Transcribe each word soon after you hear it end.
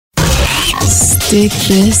Stick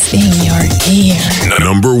this in your ear. The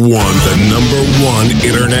number one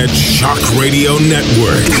internet shock radio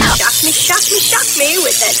network. Shock me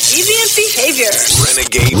with that deviant behavior.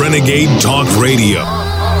 Renegade Talk Radio.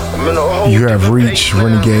 You have reached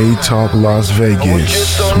Renegade Talk Las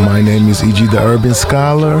Vegas. My name is E.G. the Urban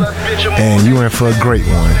Scholar, and you are in for a great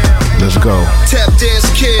one. Let's go. Tap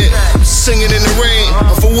dance kid, singing in the rain.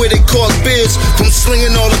 For where they call bids, from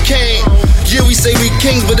slinging all the cane. Yeah, we say we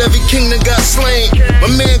kings, but every king that got slain. My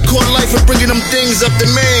man caught life and bringing them things up the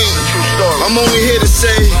main. I'm only here to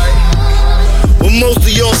say what most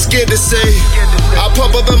of y'all scared to say. I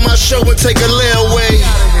pop up at my show and take a layaway.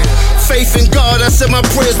 Faith in God, I said my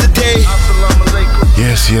prayers today.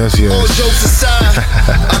 Yes. All jokes aside,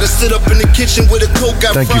 I just sit up in the kitchen with a coke.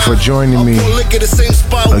 Thank you for joining me.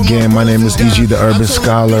 Again, my name is E.G. the Urban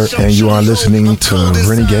Scholar, and you are listening to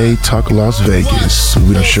Renegade Talk Las Vegas.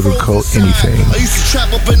 We don't sugarcoat anything.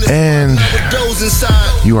 And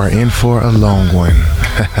you are in for a long one.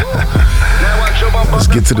 Let's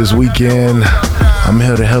get to this weekend. I'm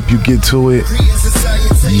here to help you get to it.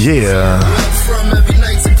 Yeah.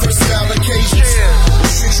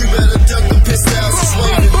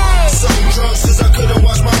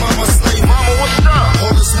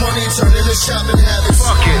 Shopping habits.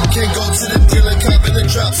 Can't go to the dealer, copping the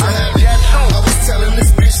drops of habit. I was telling this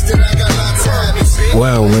bitch that I got lots of habits.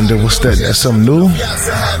 Wow, Linda, what's that? That's something new?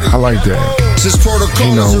 I like that. Since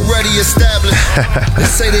protocol is already established. They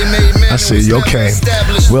say they made man. I see. Okay.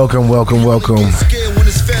 Welcome.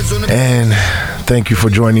 And thank you for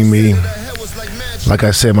joining me. Like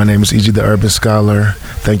I said, my name is E.G. the Urban Scholar.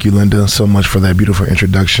 Thank you, Linda, so much for that beautiful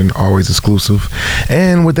introduction. Always exclusive.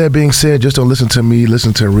 And with that being said, just don't listen to me.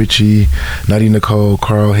 Listen to Richie, Natty Nicole,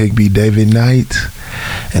 Carl Higby, David Knight,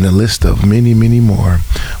 and a list of many, many more.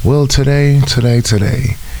 Well, today,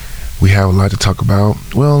 we have a lot to talk about.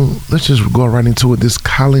 Well, let's just go right into it. This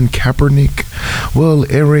Colin Kaepernick. Well,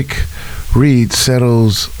 Eric Reid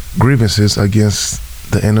settles grievances against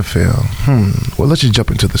the NFL. Well, let's just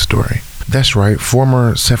jump into the story. That's right.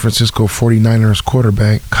 Former San Francisco 49ers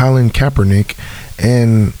quarterback Colin Kaepernick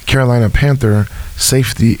and Carolina Panther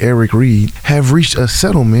safety Eric Reid have reached a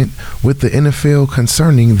settlement with the NFL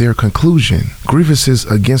concerning their conclusion. Grievances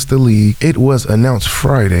against the league. It was announced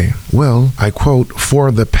Friday. Well, I quote,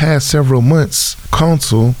 for the past several months,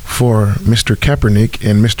 counsel for Mr. Kaepernick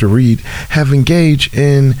and Mr. Reid have engaged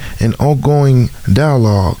in an ongoing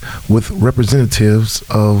dialogue with representatives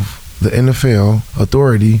of the NFL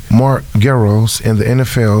authority. Mark Garros and the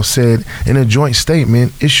NFL said in a joint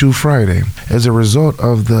statement issued Friday. As a result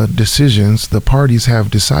of the decisions, the parties have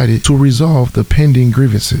decided to resolve the pending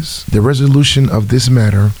grievances. The resolution of this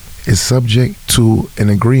matter is subject to an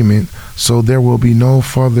agreement, so there will be no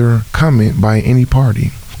further comment by any party.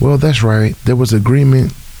 Well, that's right. There was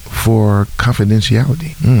agreement for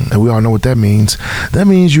confidentiality. And we all know what that means. That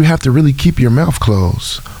means you have to really keep your mouth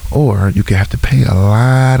closed, or you could have to pay a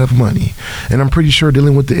lot of money. And I'm pretty sure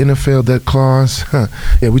dealing with the NFL, that clause,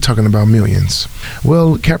 we're talking about millions.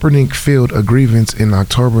 Well, Kaepernick filed a grievance in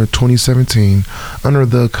October 2017 under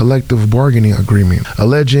the collective bargaining agreement,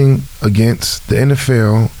 alleging against the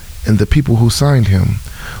NFL and the people who signed him.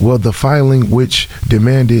 Well, the filing, which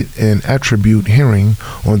demanded an attribute hearing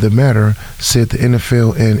on the matter, said the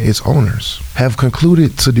NFL and its owners have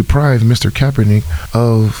concluded to deprive Mr. Kaepernick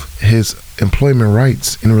of his employment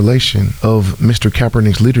rights in relation of Mr.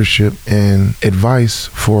 Kaepernick's leadership and advice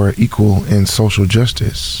for equal and social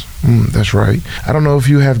justice. That's right. I don't know if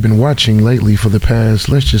you have been watching lately for the past,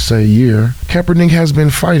 let's just say, year. Kaepernick has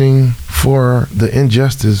been fighting for the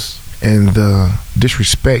injustice and the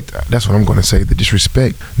disrespect, that's what I'm going to say, the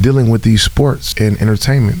disrespect dealing with these sports and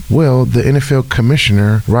entertainment. Well, the NFL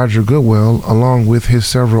commissioner, Roger Goodell, along with his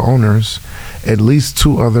several owners, at least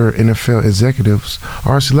two other NFL executives,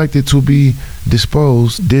 are selected to be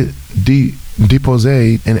deposed and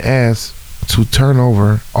asked to turn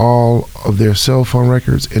over all of their cell phone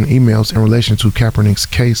records and emails in relation to Kaepernick's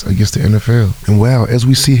case against the NFL. And wow, as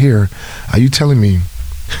we see here, are you telling me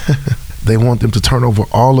they want them to turn over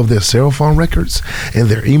all of their cell phone records and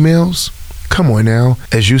their emails? Come on now.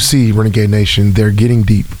 As you see, Renegade Nation, they're getting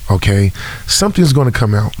deep, okay? Something's going to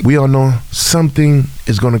come out. We all know something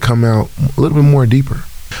is going to come out a little bit more deeper.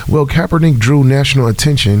 Well, Kaepernick drew national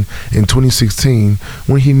attention in 2016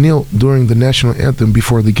 when he knelt during the national anthem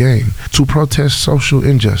before the game to protest social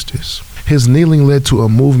injustice. His kneeling led to a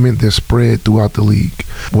movement that spread throughout the league,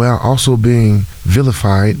 while also being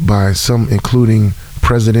vilified by some, including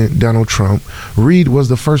President Donald Trump. Reid was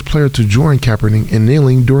the first player to join Kaepernick in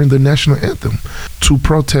kneeling during the national anthem to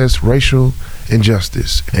protest racial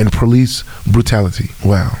injustice and police brutality.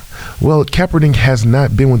 Wow. Well, Kaepernick has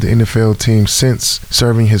not been with the NFL team since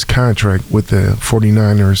serving his contract with the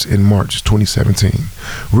 49ers in March 2017.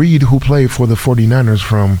 Reed, who played for the 49ers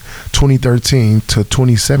from 2013 to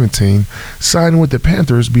 2017, signed with the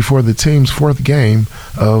Panthers before the team's fourth game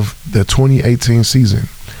of the 2018 season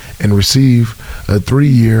and received a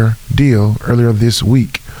 3-year deal earlier this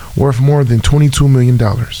week worth more than $22 million.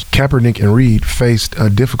 Kaepernick and Reed faced a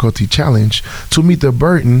difficulty challenge to meet the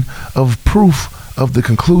burden of proof of the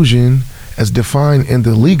conclusion as defined in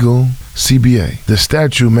the legal CBA. The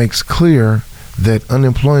statute makes clear that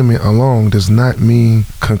unemployment alone does not mean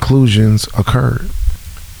conclusions occurred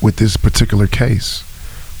with this particular case.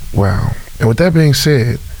 Wow. And with that being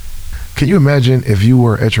said, can you imagine if you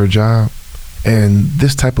were at your job and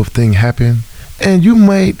this type of thing happened, and you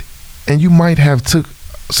might have took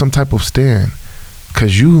some type of stand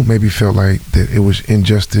because you maybe felt like that it was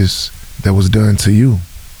injustice that was done to you,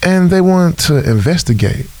 and they want to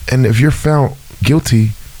investigate, and if you're found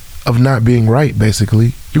guilty of not being right,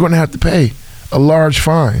 basically, you're going to have to pay a large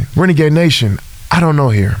fine. Renegade Nation, I don't know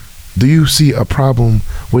here. Do you see a problem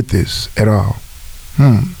with this at all?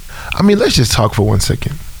 I mean, let's just talk for 1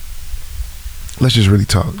 second. Let's just really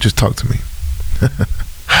talk. Just talk to me.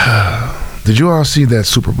 Did you all see that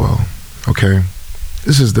Super Bowl? Okay.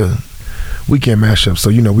 This is the weekend mashup, so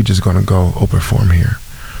we just gonna go open forum here.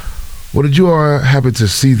 Well, did you all happen to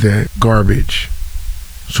see that garbage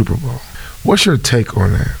Super Bowl? What's your take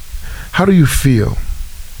on that? How do you feel?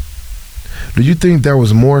 Do you think that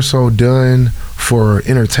was more so done for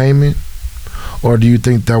entertainment, or do you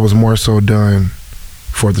think that was more so done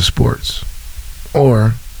for the sports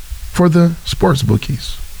or for the sports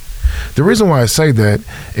bookies? The reason why I say that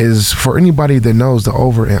is for anybody that knows the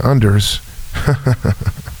over and unders.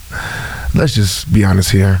 Let's just be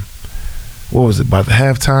honest here. What was it, by the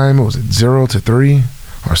halftime? Was it 0-3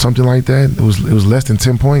 or something like that? It was less than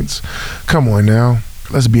 10 points. Come on now,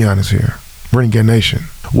 let's be honest here. Renegade Nation,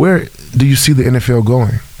 where do you see the NFL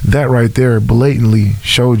going? That right there blatantly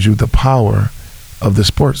showed you the power of the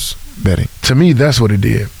sports betting. To me, that's what it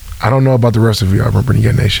did. I don't know about the rest of y'all,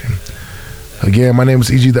 Renegade Nation. Again, my name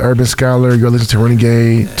is E.G. the Urban Scholar. You're listening to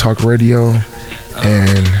Renegade Talk Radio,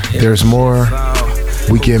 and there's more.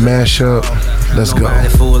 Weekend mashup. Let's go.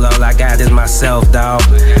 Fool, all I got is myself, dog.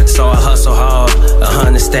 So I hustle hard,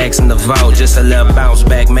 100 stacks in the vault. Just a little bounce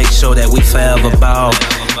back, make sure that we forever ball.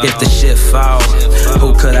 If the shit fall,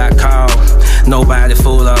 who could I call? Nobody,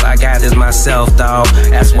 fool, all I got is myself, dog.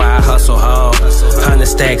 That's why I hustle hard, 100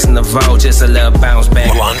 stacks in the vault. Just a little bounce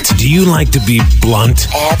back. Blunt. Do you like to be blunt?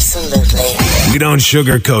 Absolutely. We don't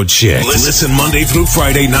sugarcoat shit. Listen Monday through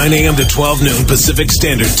Friday, 9 a.m. to 12 noon Pacific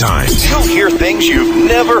Standard Time. You'll hear things you've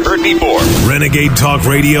never heard before. Renegade Talk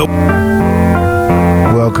Radio.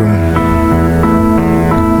 Welcome,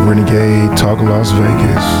 Renegade Talk Las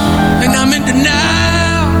Vegas. And I'm in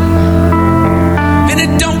denial, and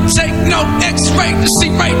it don't take no X-ray to see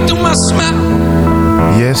right through my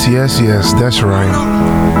smile. Yes, that's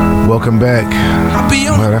right. Welcome back.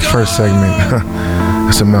 Well, that first segment,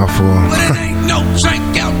 that's a mouthful.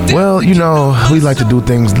 Well, we like to do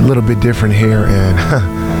things a little bit different here, and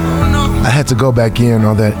I had to go back in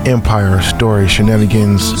on that Empire story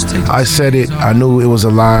shenanigans. I said it, I knew it was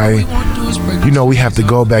a lie. We have to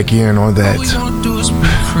go back in on that.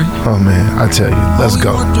 Oh man, I tell you, let's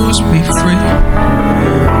go.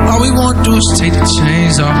 All we want to do is take the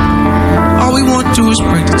chains off. All we want to do is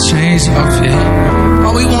break the chains off, yeah.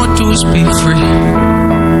 All we want to do is be free.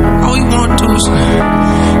 All we want to do is...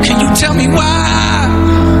 Can you tell me why?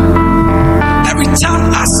 Every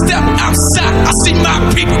time I step outside, I see my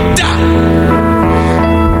people die.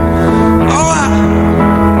 Oh,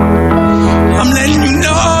 I'm letting you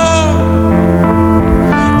know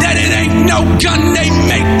that it ain't no gun they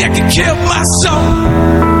make that can kill my soul.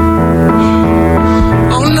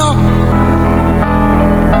 Oh no.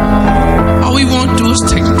 All we want to do is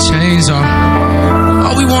take the chains off.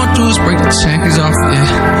 All we want to do is break the chains off,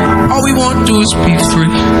 yeah. All we want to do is be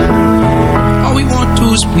free. All we want to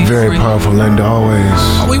do is be Very free. powerful, Linda, always.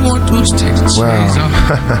 All we want to do is take the chains off.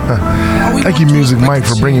 Thank you, Music Mike,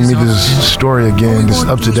 for bringing me this story again, this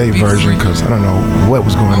up-to-date version, because I don't know what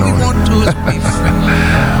was going on.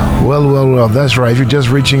 Well, that's right. If you're just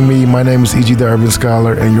reaching me, my name is E.G. the Urban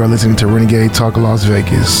Scholar, and you're listening to Renegade Talk Las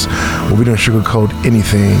Vegas, where we don't sugarcoat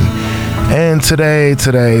anything. And today,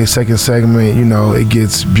 second segment, it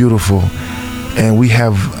gets beautiful. And we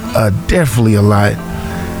have definitely a lot.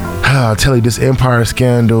 I'll tell you, this Empire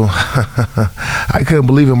scandal, I couldn't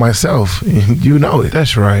believe it myself. You know it.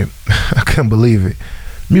 That's right. I couldn't believe it.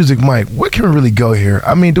 Music Mike, where can we really go here?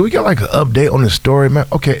 I mean, do we get like an update on the story, man?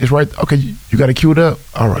 Okay, it's right. Okay, you got it queued up?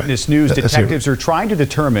 All right. In this news, detectives are trying to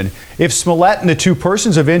determine if Smollett and the two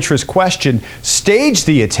persons of interest questioned staged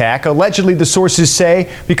the attack. Allegedly, the sources say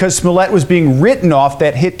because Smollett was being written off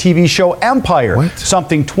that hit TV show Empire,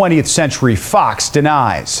 something 20th Century Fox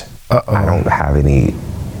denies. I don't have any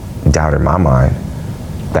doubt in my mind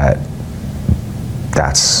that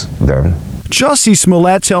that's them. Jussie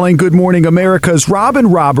Smollett telling Good Morning America's Robin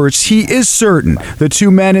Roberts he is certain the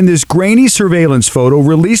two men in this grainy surveillance photo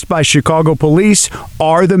released by Chicago police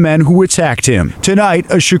are the men who attacked him. Tonight,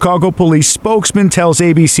 a Chicago police spokesman tells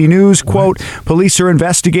ABC News, quote, police are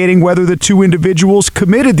investigating whether the two individuals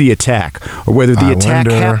committed the attack or whether the attack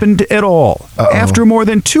happened at all. After more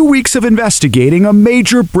than 2 weeks of investigating, a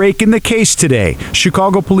major break in the case today.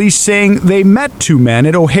 Chicago police saying they met two men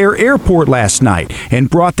at O'Hare Airport last night and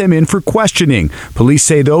brought them in for questioning. Police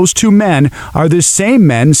say those two men are the same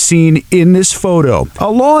men seen in this photo. A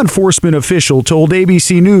law enforcement official told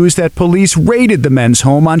ABC News that police raided the men's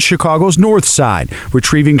home on Chicago's north side,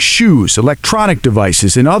 retrieving shoes, electronic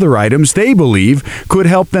devices, and other items they believe could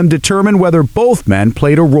help them determine whether both men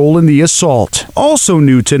played a role in the assault. Also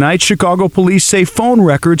new tonight, Chicago police say phone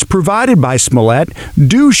records provided by Smollett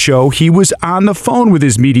do show he was on the phone with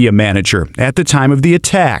his media manager at the time of the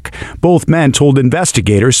attack. Both men told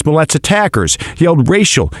investigators Smollett's attackers yelled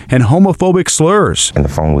racial and homophobic slurs. And the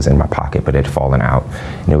phone was in my pocket, but it had fallen out,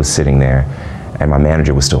 and it was sitting there, and my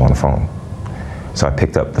manager was still on the phone. So I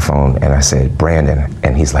picked up the phone, and I said, Brandon,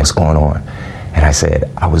 and he's like, what's going on? And I said,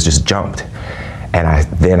 I was just jumped. And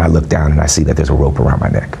then I looked down, and I see that there's a rope around my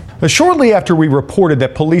neck. Shortly after we reported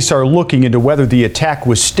that police are looking into whether the attack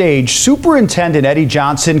was staged, Superintendent Eddie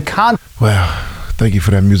Johnson Well, thank you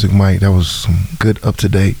for that, Music Mike. That was some good,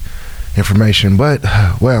 up-to-date information. But,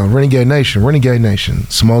 well, Renegade Nation,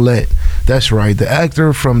 Smollett, that's right, the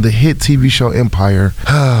actor from the hit TV show Empire.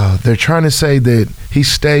 They're trying to say that he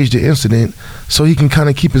staged the incident so he can kind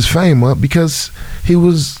of keep his fame up because he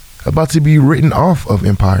was about to be written off of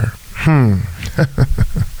Empire.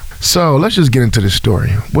 So let's just get into the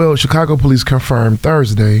story. Well, Chicago police confirmed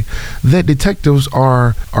Thursday that detectives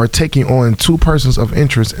are taking on two persons of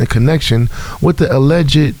interest in connection with the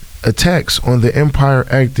alleged attacks on the Empire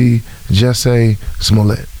actor Jussie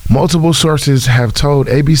Smollett. Multiple sources have told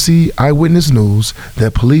ABC Eyewitness News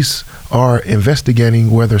that police are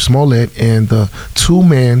investigating whether Smollett and the two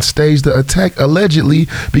men staged the attack allegedly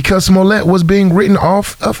because Smollett was being written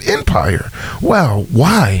off of Empire. Wow,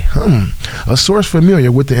 why? A source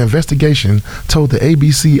familiar with the investigation told the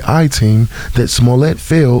ABC I team that Smollett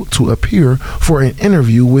failed to appear for an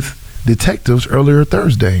interview with detectives earlier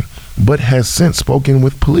Thursday, but has since spoken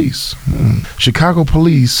with police. Chicago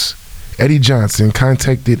police Eddie Johnson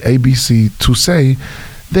contacted ABC to say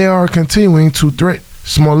they are continuing to threat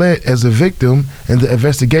Smollett as a victim and the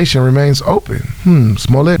investigation remains open.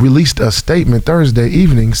 Smollett released a statement Thursday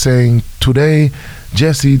evening saying today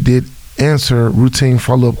Jussie did answer routine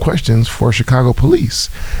follow-up questions for Chicago police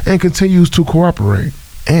and continues to cooperate.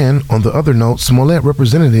 And on the other note, Smollett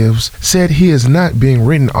representatives said he is not being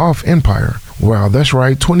written off Empire. Wow, that's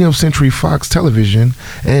right. 20th Century Fox Television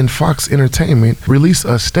and Fox Entertainment released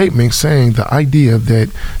a statement saying the idea that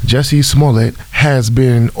Jussie Smollett has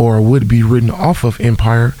been or would be written off of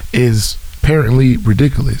Empire is apparently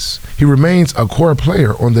ridiculous. He remains a core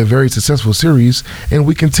player on the very successful series, and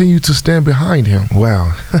we continue to stand behind him.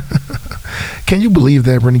 Wow. Can you believe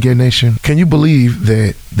that, Renegade Nation? Can you believe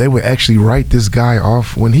that they would actually write this guy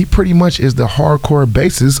off when he pretty much is the hardcore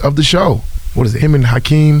basis of the show? What is it, him and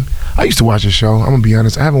Hakeem? I used to watch the show. I'm going to be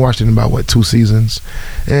honest. I haven't watched it in about, 2 seasons?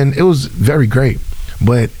 And it was very great.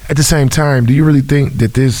 But at the same time, do you really think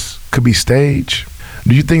that this could be staged?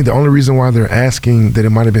 Do you think the only reason why they're asking that it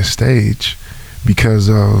might have been staged because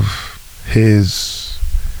of his,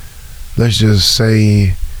 let's just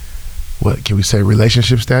say, what can we say,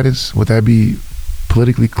 relationship status? Would that be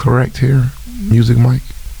politically correct here, Music Mike?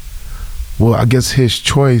 Well, I guess his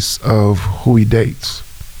choice of who he dates.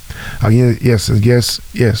 Yes.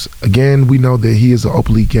 Again, we know that he is an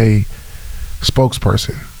openly gay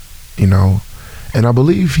spokesperson, and I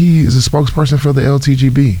believe he is a spokesperson for the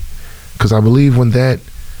LTGB, because I believe when that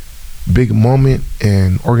big moment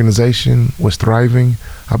and organization was thriving,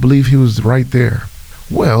 I believe he was right there.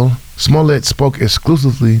 Well, Smollett spoke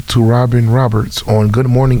exclusively to Robin Roberts on Good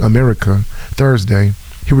Morning America Thursday.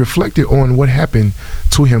 He reflected on what happened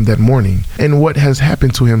to him that morning and what has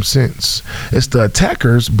happened to him since. It's the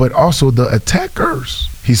attackers, but also the attackers,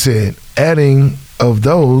 he said, adding of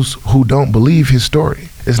those who don't believe his story.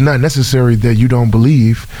 It's not necessary that you don't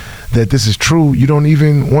believe that this is true. You don't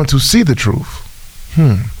even want to see the truth.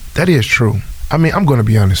 That is true. I mean, I'm going to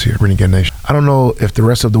be honest here, Renegade Nation. I don't know if the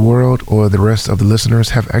rest of the world or the rest of the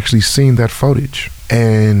listeners have actually seen that footage.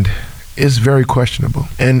 And it's very questionable.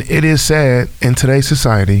 And it is sad in today's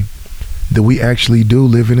society that we actually do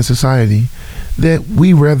live in a society that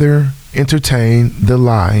we rather entertain the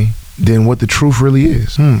lie than what the truth really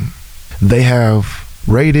is. They have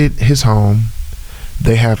raided his home.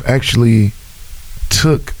 They have actually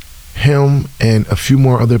took him and a few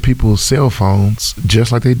more other people's cell phones,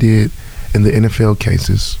 just like they did in the NFL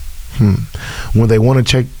cases. When they want to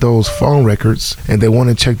check those phone records and they want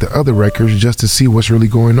to check the other records just to see what's really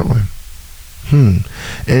going on.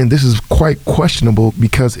 And this is quite questionable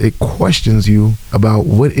because it questions you about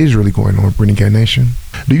what is really going on, Renegade Nation.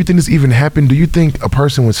 Do you think this even happened? Do you think a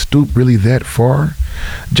person would stoop really that far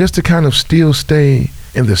just to kind of still stay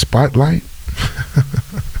in the spotlight?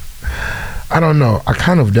 I don't know. I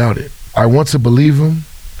kind of doubt it. I want to believe him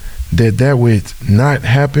that would not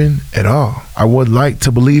happen at all. I would like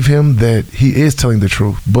to believe him that he is telling the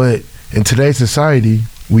truth. But in today's society,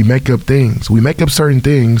 we make up things. We make up certain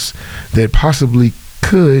things that possibly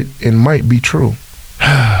could and might be true.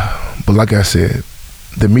 But like I said,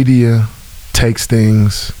 the media takes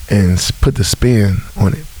things and put the spin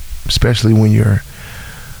on it, especially when you're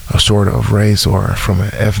a sort of race or from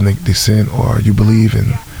an ethnic descent, or you believe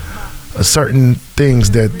in certain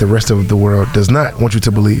things that the rest of the world does not want you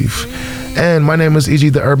to believe. And my name is E.G.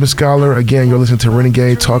 the Urban Scholar. Again, you're listening to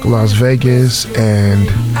Renegade Talk Las Vegas, and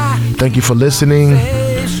thank you for listening.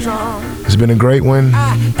 It's been a great one.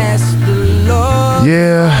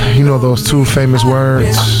 Yeah, you know those two famous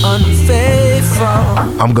words.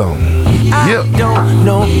 I'm gone. Yep. I don't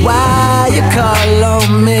know why you call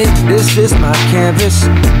on me. This is my canvas.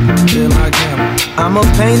 I'ma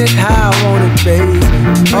paint it how I want it, baby.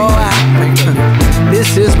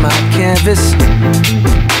 This is my canvas.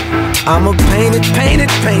 I'ma paint it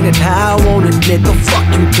how I want it, nigga.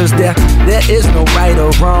 Fuck you, cause there is no right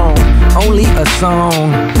or wrong, only a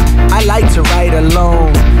song. I like to write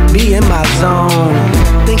alone, be in my zone.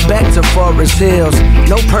 Think back to Forest Hills,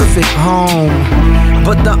 no perfect home,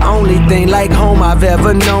 but the only thing like home I've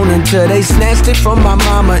ever known, until they snatched it from my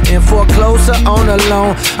mama and foreclosed her on a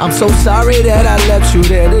loan. I'm so sorry that I left you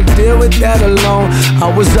there to deal with that alone.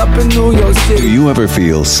 I was up in New York City. Do you ever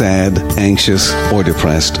feel sad, anxious, or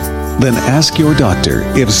depressed? Then ask your doctor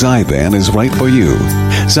if Zyban is right for you.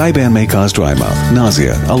 Zyban may cause dry mouth,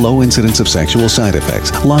 nausea, a low incidence of sexual side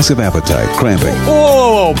effects, loss of appetite, cramping.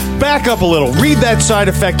 Whoa, back up a little. Read that side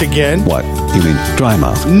effect again. What? You mean dry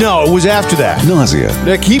mouth? No, it was after that. Nausea.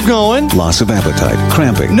 Keep going. Loss of appetite,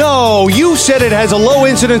 cramping. No, you said it has a low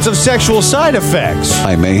incidence of sexual side effects.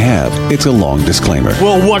 I may have. It's a long disclaimer.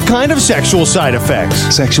 Well, what kind of sexual side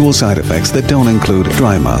effects? Sexual side effects that don't include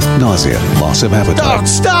dry mouth, nausea, loss of appetite. Oh,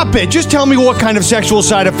 stop it. Just tell me what kind of sexual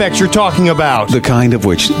side effects you're talking about. The kind of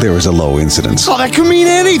which there is a low incidence. Oh, that could mean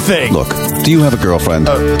anything. Look, do you have a girlfriend?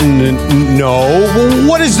 No. Well,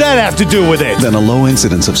 what does that have to do with it? Then a low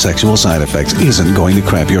incidence of sexual side effects isn't going to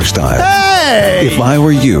cramp your style. Hey! If I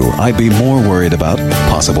were you, I'd be more worried about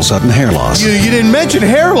possible sudden hair loss. You didn't mention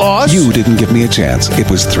hair loss. You didn't give me a chance. It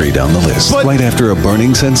was 3 down the list. But right after a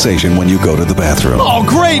burning sensation when you go to the bathroom. Oh,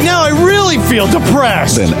 great. Now I really feel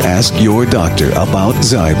depressed. Then ask your doctor about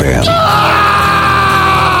Zyban.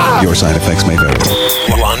 Your side effects may vary.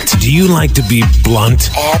 Blunt. Do you like to be blunt?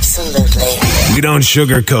 Absolutely. We don't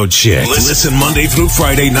sugarcoat shit. Listen Monday through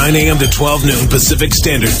Friday, 9 a.m. to 12 noon Pacific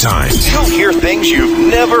Standard Time. You'll hear things you've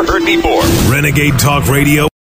never heard before. Renegade Talk Radio.